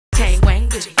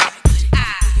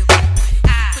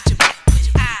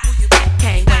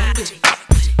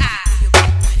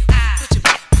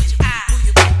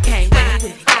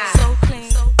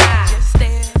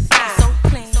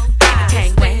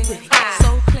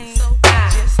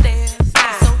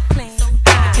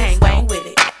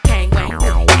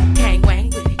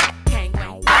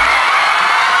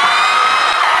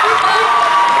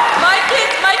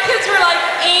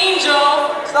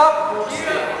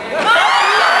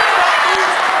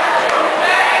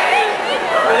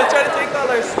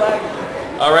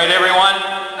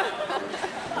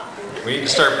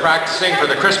start practicing for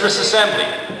the Christmas assembly.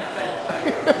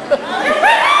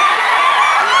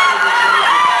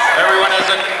 Everyone has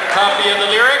a copy of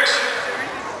the lyrics?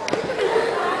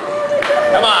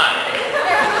 Come on.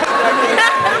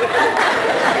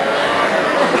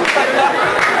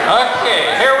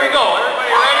 Okay, here we go.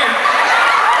 Everybody ready?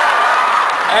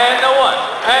 And the 1,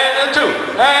 and the 2,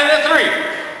 and the 3.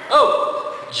 Oh!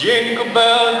 Jingle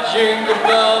bell, jingle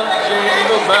bell,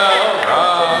 jingle bell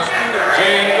rock.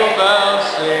 Jingle bells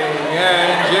sing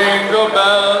and jingle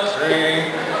bells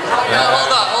ring. Now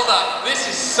hold up. This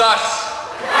is sus.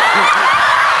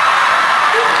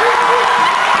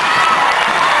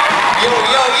 Yo,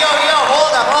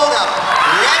 hold up.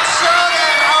 Let's show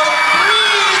them how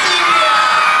crazy we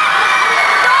are.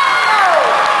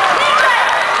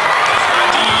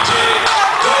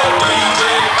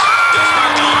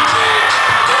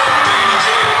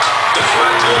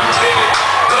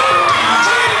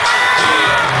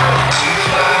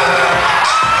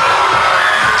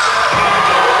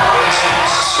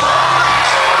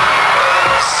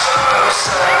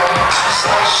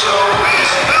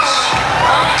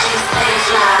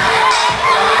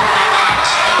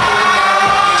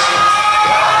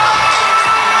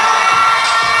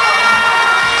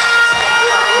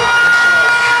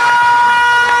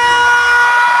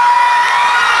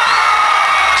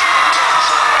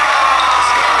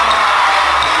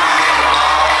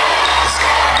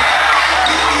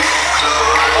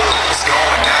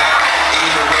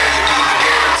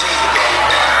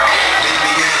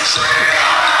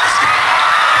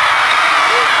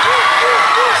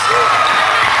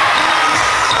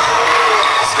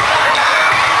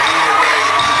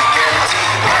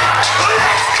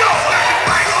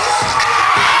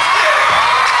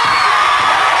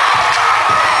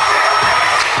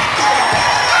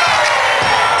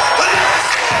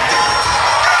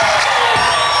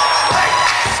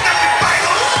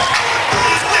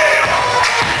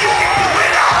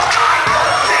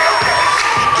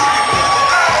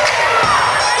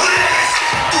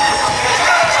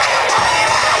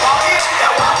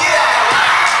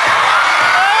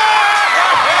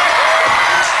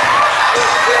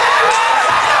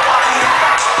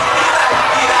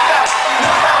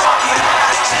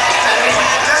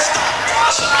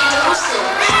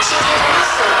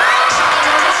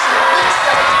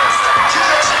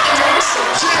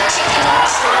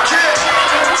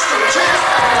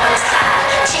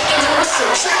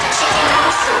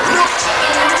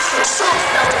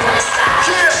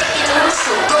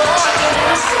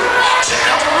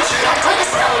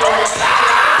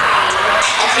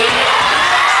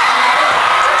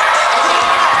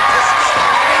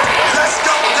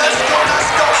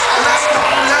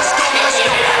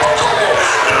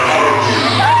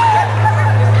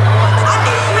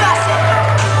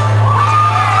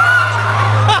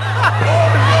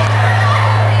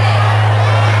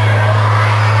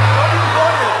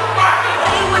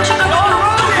 What you gonna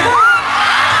do?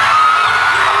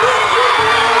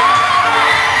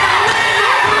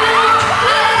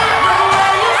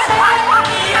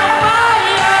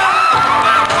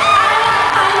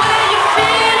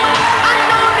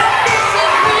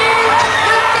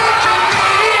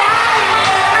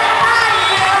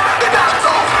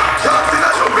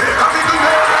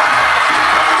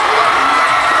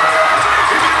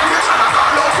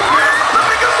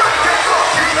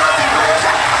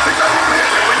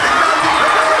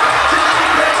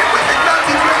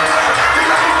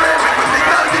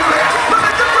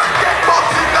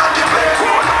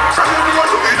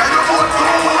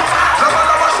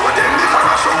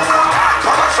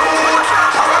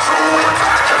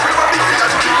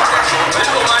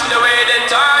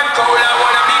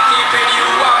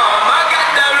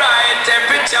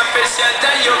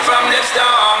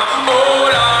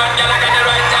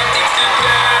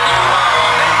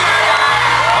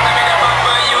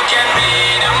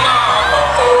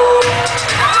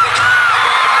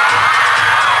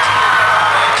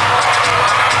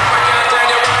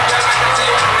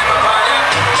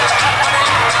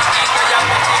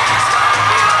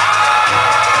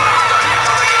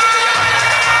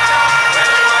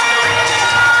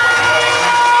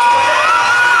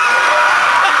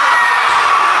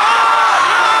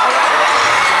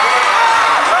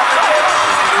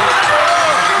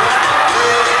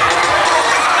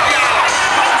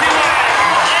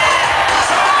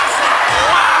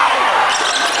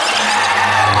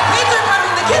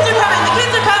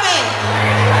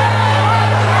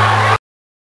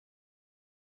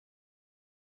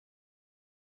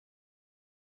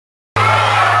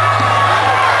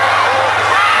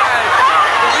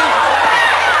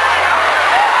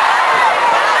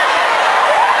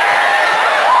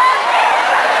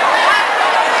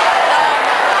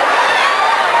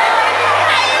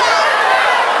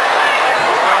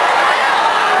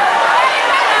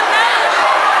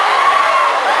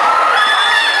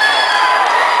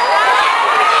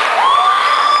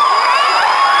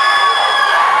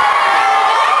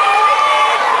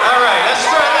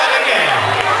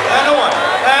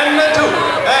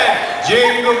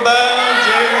 Jingle bell,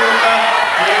 jingle bell,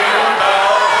 jingle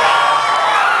bell rock.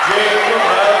 Jingle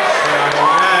bells sing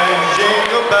and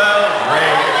jingle bells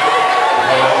ring.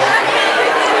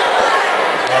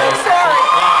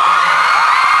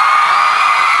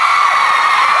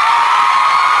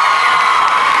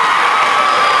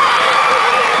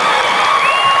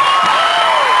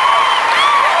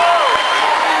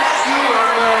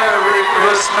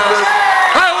 Christmas.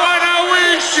 I wanna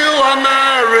wish you a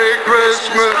Merry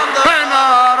Christmas and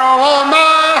out of all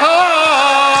my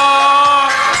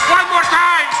heart. One more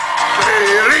time.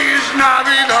 Feliz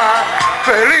Navidad,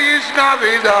 Feliz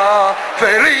Navidad,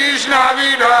 Feliz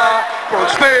Navidad,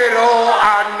 prospero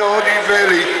anno di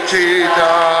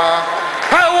felicità.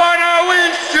 I wanna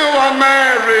wish you a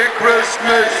Merry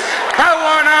Christmas. I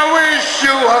wanna wish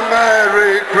you a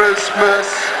Merry Christmas.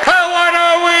 I wanna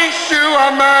wish you a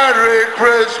Merry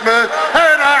Christmas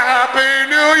and a Happy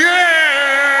New Year.